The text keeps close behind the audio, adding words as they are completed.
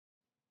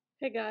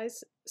Hey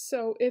guys,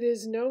 so it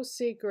is no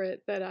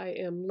secret that I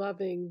am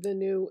loving the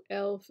new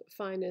e.l.f.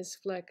 Finest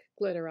Fleck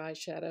glitter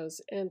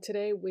eyeshadows, and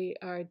today we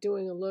are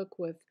doing a look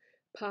with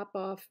Pop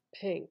Off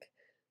Pink,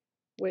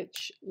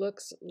 which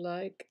looks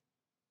like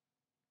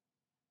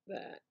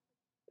that.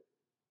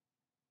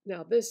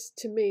 Now this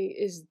to me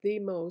is the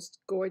most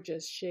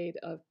gorgeous shade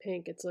of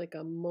pink. It's like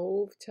a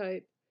mauve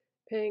type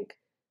pink,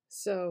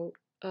 so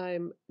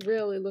I'm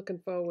really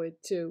looking forward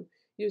to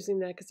using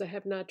that because I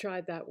have not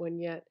tried that one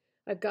yet.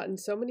 I've gotten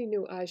so many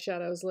new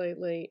eyeshadows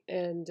lately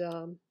and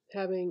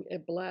having a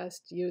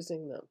blast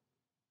using them.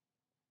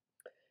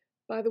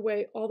 By the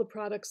way, all the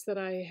products that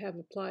I have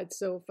applied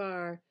so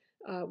far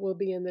will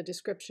be in the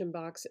description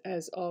box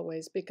as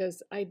always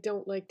because I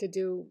don't like to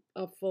do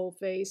a full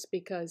face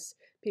because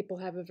people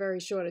have a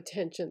very short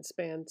attention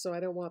span, so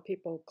I don't want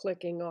people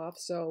clicking off.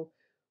 So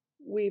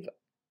we've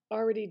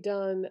already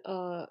done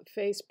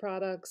face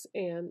products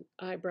and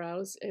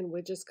eyebrows, and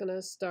we're just going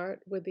to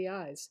start with the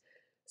eyes.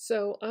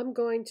 So I'm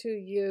going to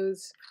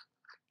use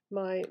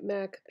my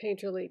MAC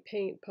Painterly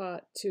Paint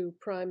Pot to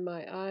prime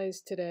my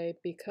eyes today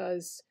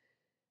because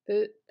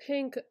the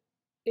pink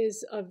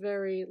is a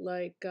very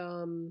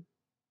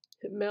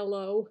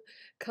mellow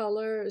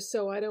color,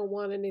 so I don't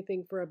want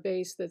anything for a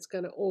base that's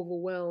going to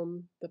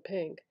overwhelm the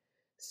pink.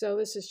 So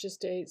this is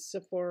just a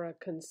Sephora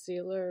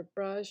concealer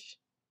brush.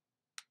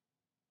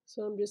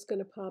 So I'm just going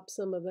to pop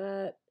some of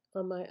that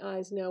on my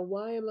eyes. Now,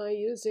 why am I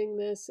using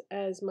this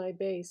as my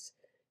base?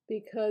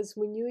 Because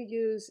when you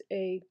use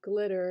a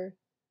glitter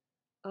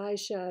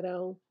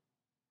eyeshadow,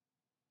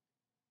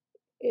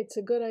 it's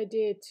a good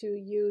idea to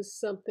use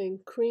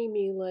something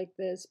creamy like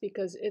this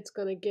because it's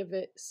going to give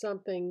it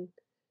something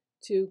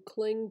to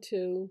cling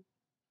to,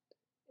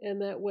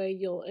 and that way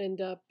you'll end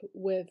up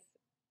with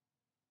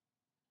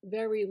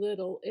very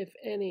little, if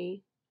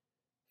any,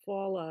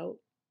 fallout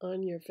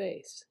on your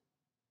face.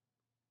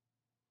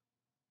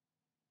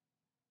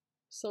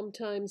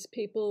 Sometimes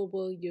people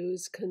will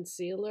use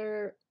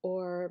concealer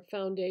or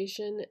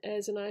foundation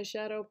as an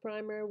eyeshadow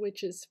primer,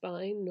 which is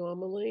fine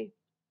normally.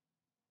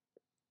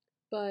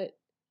 But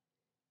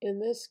in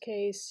this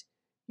case,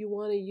 you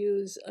want to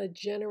use a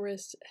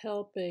generous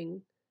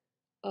helping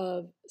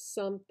of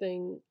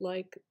something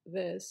like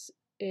this.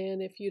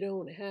 And if you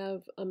don't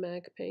have a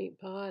MAC paint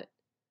pot,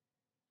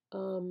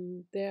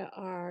 there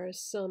are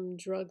some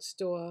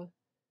drugstore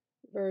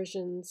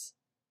versions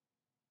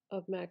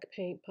of MAC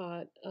paint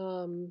pot.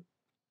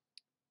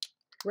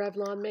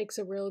 Revlon makes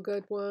a real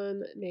good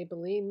one.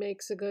 Maybelline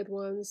makes a good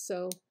one.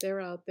 So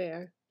they're out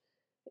there.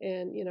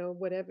 And, you know,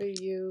 whatever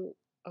you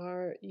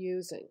are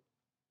using.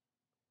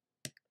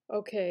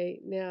 Okay,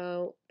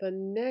 now the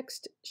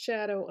next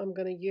shadow I'm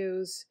going to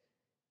use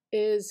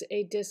is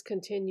a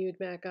discontinued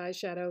MAC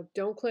eyeshadow.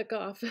 Don't click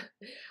off.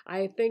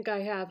 I think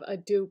I have a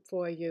dupe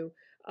for you.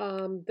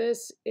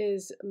 This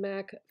is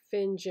MAC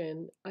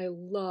Finjan. I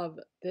love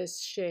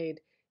this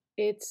shade.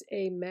 It's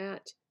a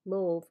matte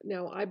mauve.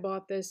 Now, I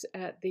bought this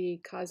at the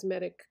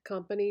Cosmetic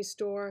Company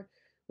store,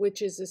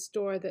 which is a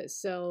store that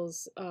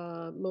sells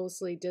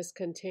mostly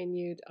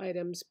discontinued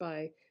items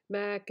by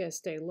MAC,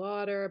 Estee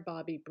Lauder,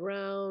 Bobbi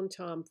Brown,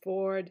 Tom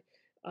Ford.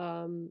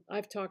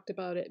 I've talked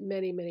about it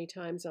many, many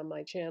times on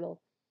my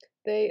channel.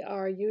 They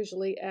are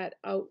usually at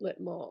outlet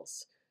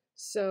malls.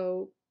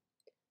 So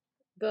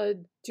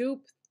the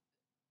dupe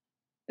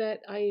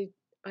that I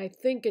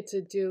think it's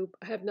a dupe.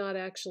 I have not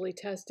actually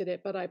tested it,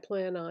 but I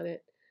plan on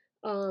it.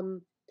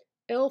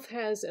 e.l.f.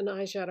 has an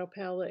eyeshadow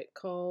palette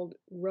called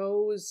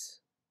Rose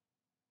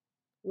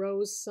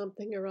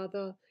something or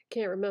other.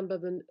 Can't remember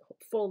the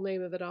full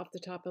name of it off the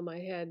top of my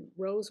head.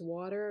 Rose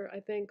Water, I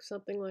think,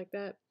 something like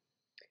that.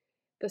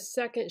 The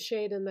second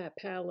shade in that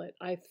palette,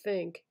 I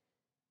think,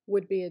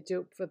 would be a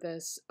dupe for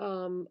this.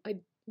 I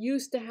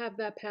used to have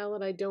that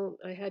palette.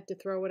 I had to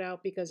throw it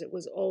out because it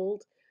was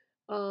old.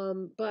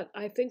 But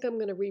I think I'm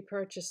going to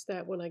repurchase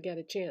that when I get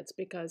a chance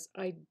because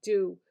I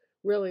do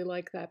really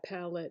like that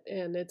palette,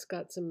 and it's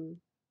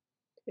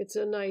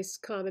a nice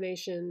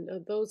combination.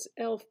 Those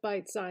e.l.f.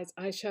 bite-sized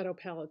eyeshadow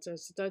palettes are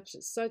such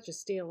a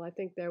steal. I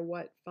think they're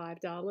what,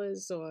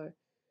 $5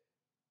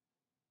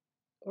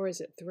 or is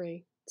it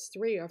 3? It's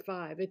 3 or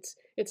 5.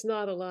 It's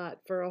not a lot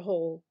for a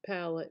whole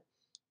palette.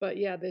 But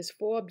yeah, there's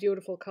 4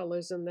 beautiful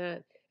colors in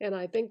that, and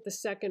I think the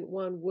second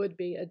one would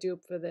be a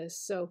dupe for this.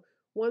 So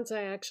once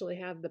I actually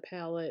have the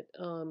palette,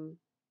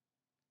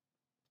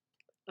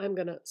 I'm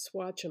going to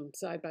swatch them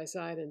side by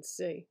side and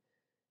see.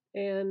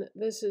 And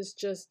this is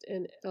just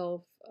an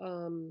e.l.f.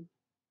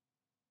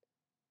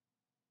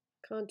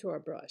 Contour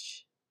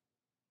brush.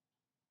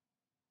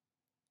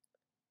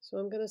 So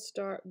I'm going to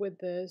start with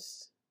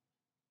this.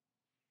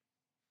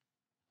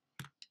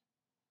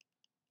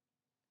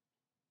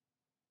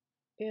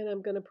 And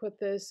I'm going to put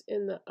this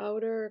in the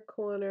outer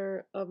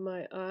corner of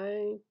my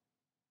eye.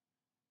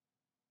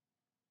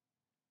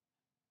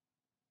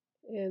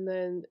 And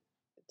then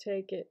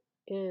take it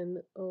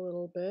in a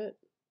little bit.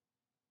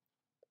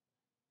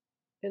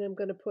 And I'm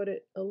going to put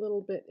it a little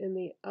bit in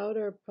the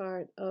outer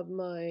part of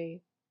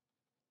my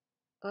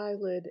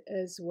eyelid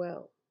as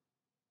well.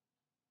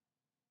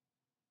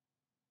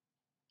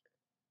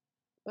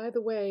 By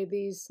the way,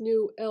 these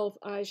new e.l.f.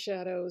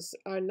 eyeshadows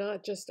are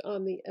not just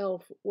on the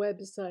e.l.f.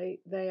 website,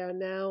 they are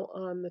now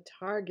on the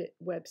Target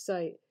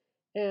website.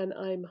 And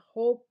I'm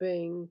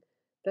hoping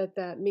that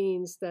that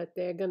means that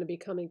they're going to be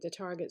coming to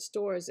Target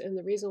stores. And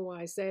the reason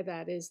why I say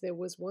that is there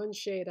was one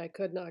shade I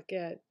could not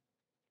get.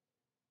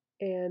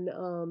 And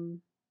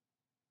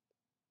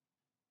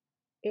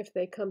if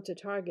they come to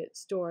Target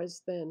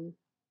stores, then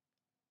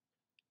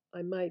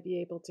I might be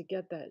able to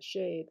get that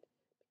shade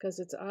because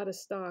it's out of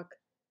stock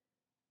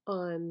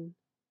on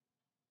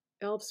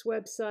e.l.f.'s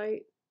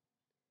website.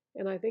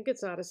 And I think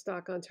it's out of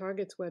stock on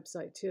Target's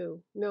website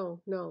too.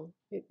 No,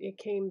 it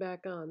came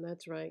back on.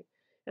 That's right.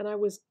 And I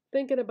was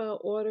thinking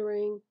about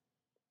ordering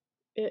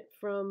it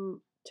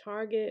from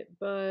Target,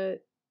 but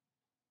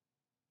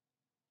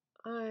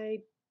I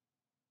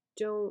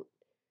don't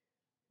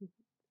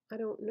I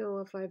don't know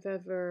if I've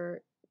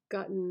ever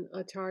gotten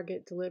a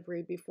Target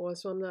delivery before,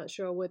 so I'm not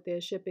sure what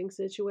their shipping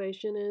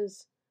situation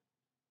is.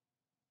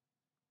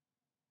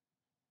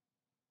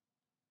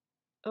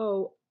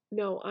 Oh,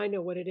 no, I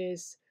know what it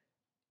is.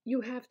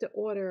 You have to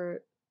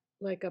order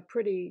like a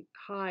pretty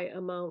high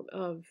amount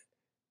of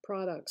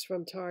products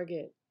from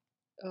Target,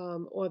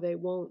 or they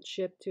won't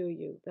ship to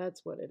you.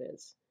 That's what it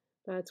is.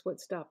 That's what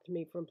stopped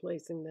me from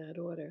placing that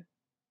order.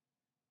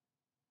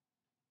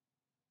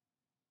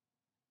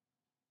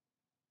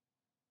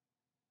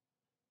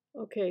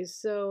 Okay,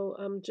 so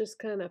I'm just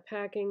kind of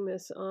packing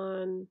this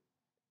on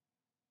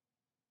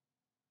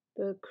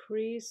the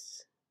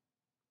crease.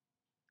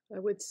 I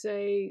would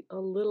say a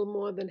little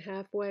more than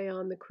halfway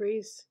on the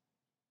crease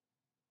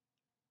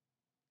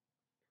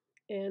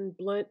and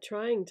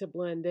trying to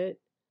blend it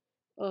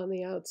on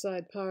the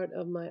outside part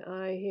of my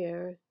eye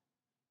here.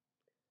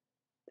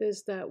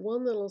 There's that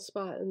one little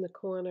spot in the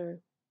corner.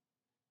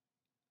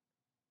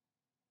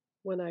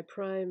 When I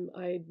prime,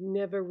 I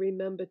never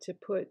remember to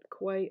put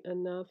quite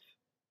enough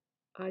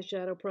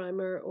eyeshadow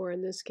primer, or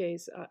in this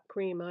case,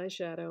 cream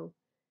eyeshadow,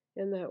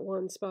 in that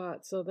one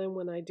spot. So then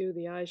when I do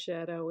the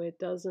eyeshadow, it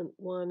doesn't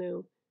want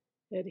to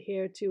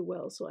adhere too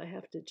well, so I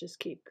have to just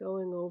keep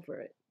going over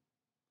it.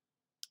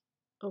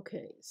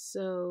 Okay,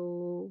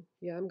 so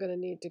yeah, I'm going to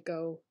need to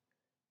go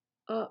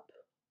up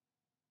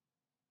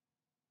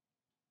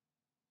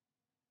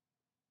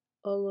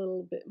a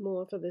little bit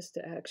more for this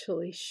to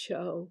actually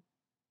show.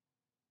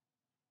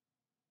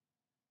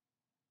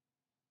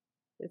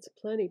 It's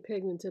plenty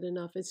pigmented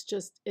enough. It's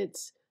just,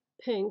 it's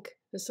pink,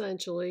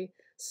 essentially.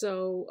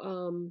 So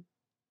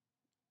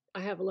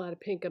I have a lot of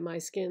pink in my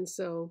skin,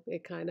 so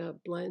it kind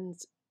of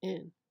blends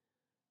in.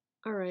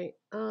 All right,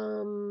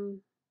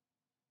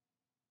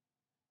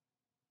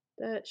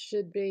 that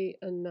should be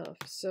enough.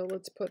 So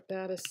let's put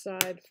that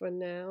aside for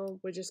now.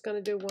 We're just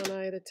going to do one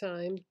eye at a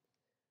time.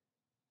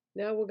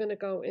 Now we're going to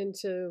go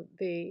into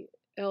the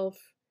e.l.f.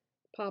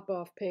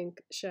 Pop-Off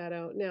Pink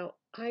shadow. Now,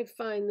 I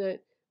find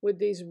that with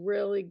these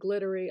really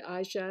glittery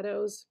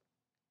eyeshadows,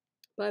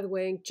 by the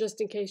way, just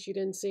in case you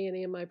didn't see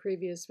any of my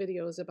previous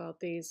videos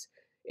about these,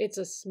 it's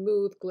a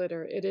smooth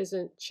glitter. It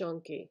isn't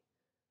chunky.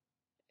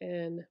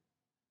 And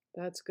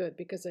that's good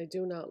because I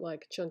do not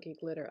like chunky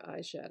glitter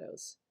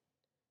eyeshadows.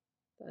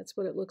 That's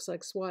what it looks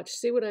like swatch.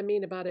 See what I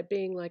mean about it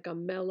being like a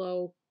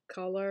mellow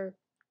color?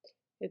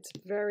 It's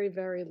very,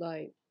 very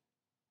light.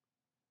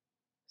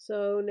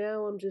 So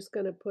now I'm just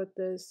going to put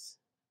this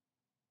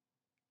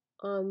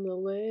on the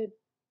lid,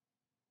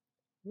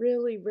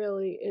 really,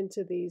 really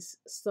into these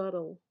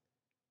subtle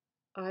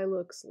eye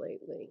looks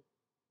lately.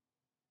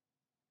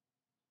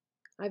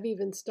 I've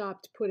even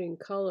stopped putting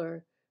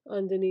color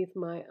underneath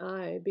my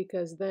eye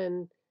because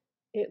then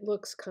it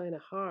looks kind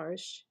of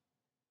harsh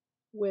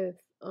with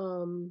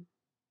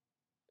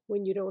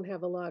when you don't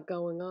have a lot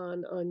going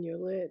on your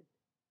lid.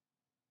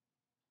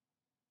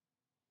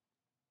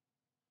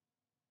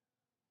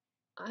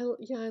 I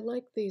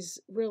like these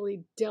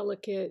really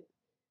delicate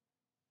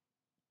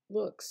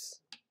looks.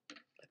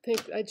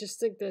 I just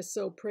think they're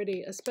so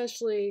pretty,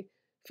 especially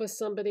for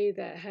somebody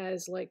that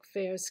has like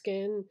fair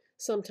skin.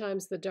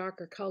 Sometimes the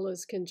darker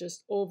colors can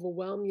just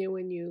overwhelm you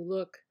and you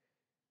look,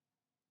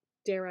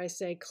 dare I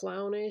say,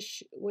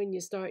 clownish when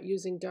you start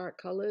using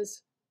dark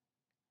colors.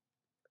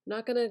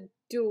 Not going to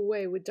do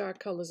away with dark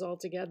colors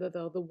altogether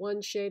though. The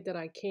one shade that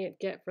I can't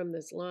get from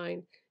this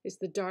line is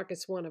the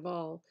darkest one of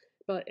all,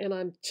 and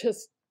I'm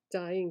just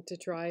dying to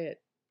try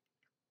it.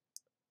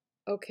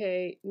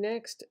 Okay,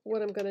 next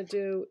what I'm going to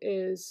do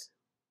is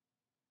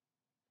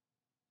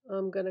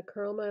I'm going to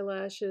curl my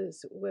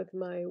lashes with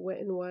my Wet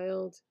n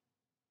Wild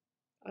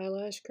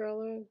eyelash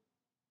curler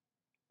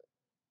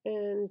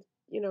and,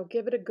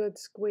 give it a good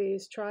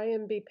squeeze. Try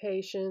and be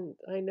patient.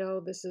 I know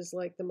this is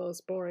like the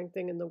most boring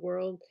thing in the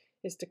world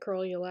is to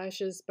curl your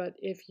lashes, but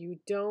if you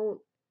don't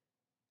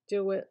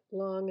do it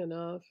long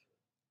enough,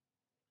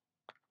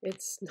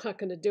 it's not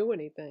going to do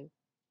anything.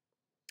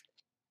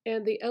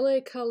 And the LA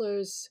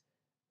Colors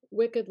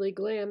Wickedly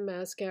Glam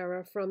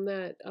Mascara from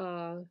that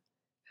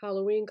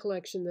Halloween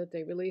collection that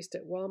they released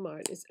at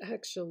Walmart is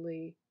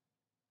actually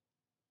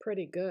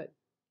pretty good.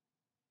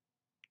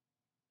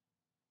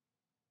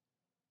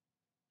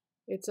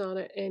 It's on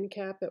an end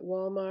cap at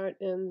Walmart,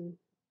 and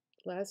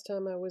Last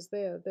time I was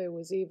there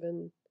was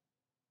even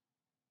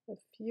a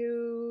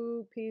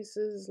few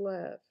pieces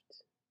left.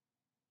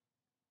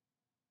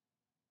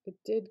 It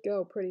did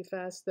go pretty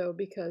fast though,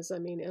 because I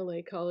mean,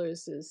 LA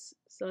Colors is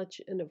such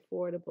an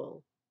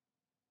affordable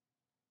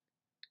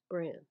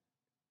brand.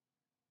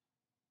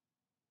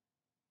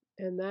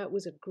 And that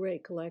was a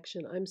great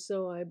collection. I'm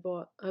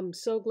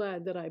so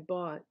glad that I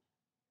bought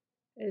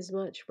as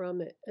much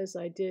from it as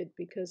I did,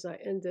 because I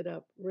ended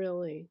up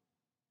really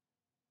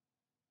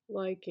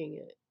liking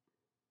it.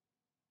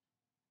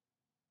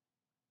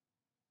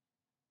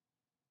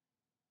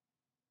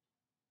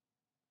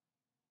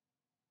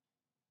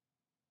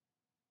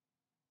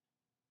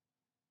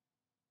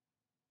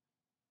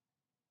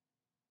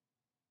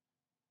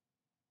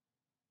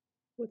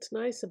 What's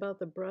nice about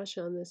the brush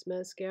on this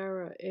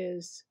mascara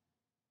is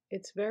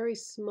it's very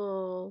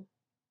small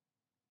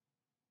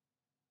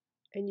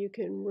and you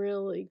can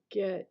really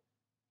get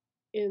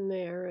in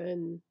there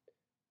and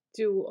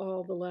do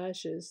all the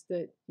lashes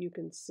that you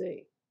can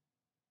see.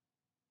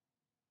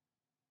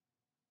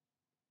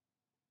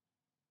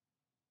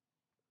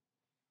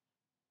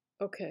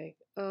 Okay,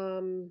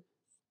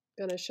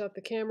 gonna shut the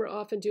camera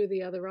off and do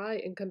the other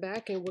eye and come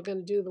back and we're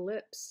gonna do the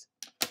lips.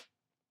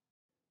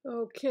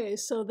 Okay,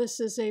 so this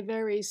is a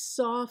very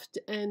soft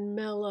and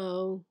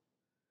mellow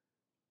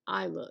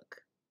eye look,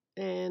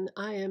 and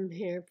I am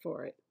here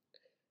for it.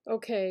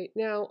 Okay,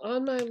 now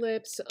on my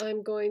lips,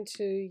 I'm going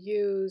to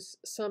use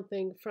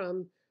something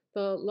from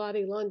the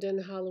Lottie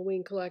London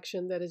Halloween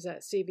collection that is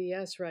at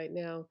CVS right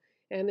now,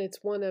 and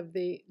it's one of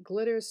the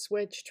Glitter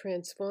Switch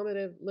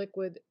Transformative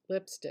Liquid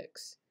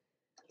Lipsticks.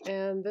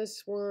 And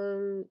this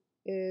one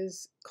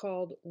is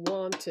called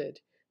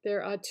Wanted.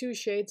 There are two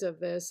shades of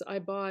this. I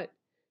bought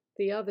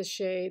the other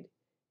shade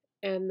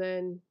and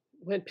then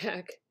went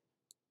back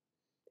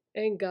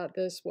and got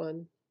this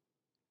one.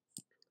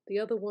 The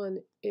other one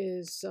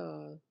is,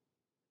 I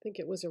think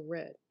it was a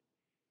red.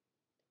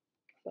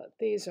 But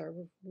these are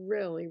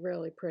really,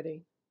 really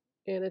pretty.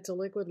 And it's a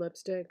liquid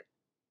lipstick.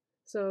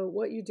 So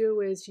what you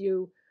do is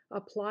you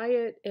apply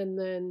it and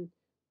then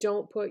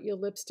don't put your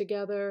lips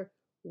together.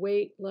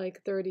 Wait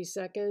like 30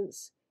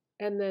 seconds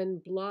and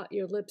then blot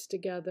your lips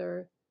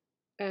together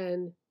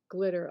and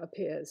glitter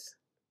appears.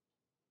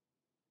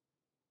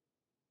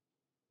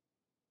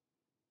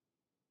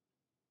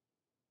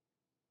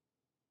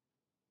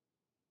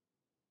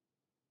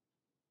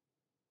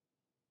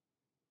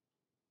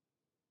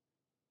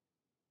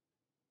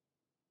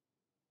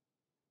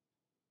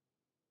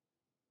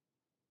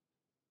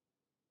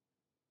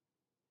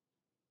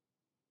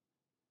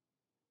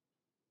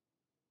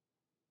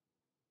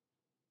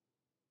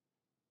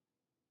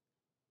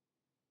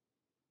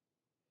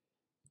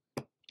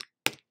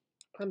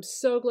 I'm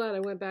so glad I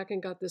went back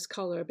and got this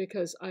color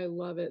because I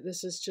love it.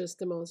 This is just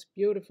the most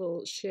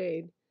beautiful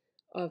shade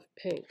of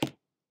pink.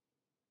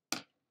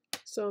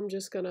 So I'm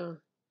just gonna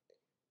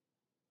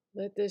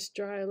let this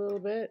dry a little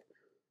bit.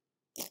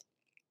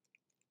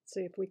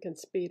 See if we can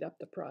speed up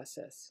the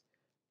process.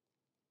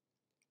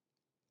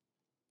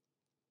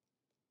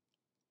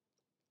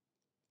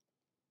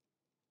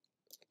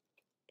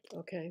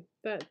 Okay,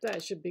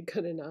 that should be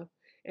good enough.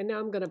 And now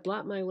I'm gonna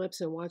blot my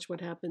lips and watch what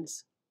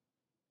happens.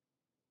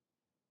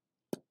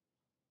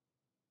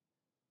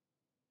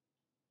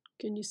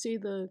 Can you see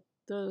the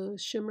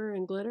shimmer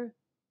and glitter?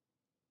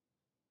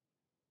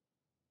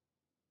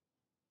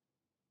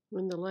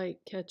 When the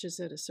light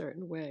catches it a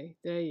certain way.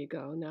 There you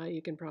go. Now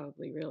you can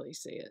probably really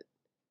see it.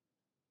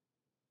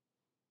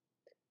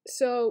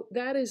 So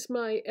that is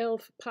my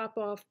e.l.f. Pop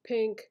Off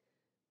Pink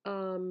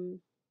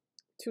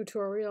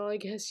tutorial, I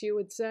guess you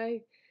would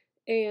say.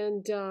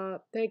 And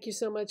thank you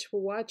so much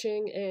for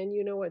watching, and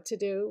you know what to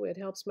do. It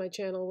helps my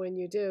channel when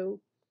you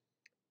do.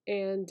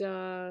 And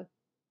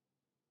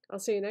I'll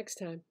see you next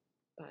time.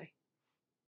 Bye.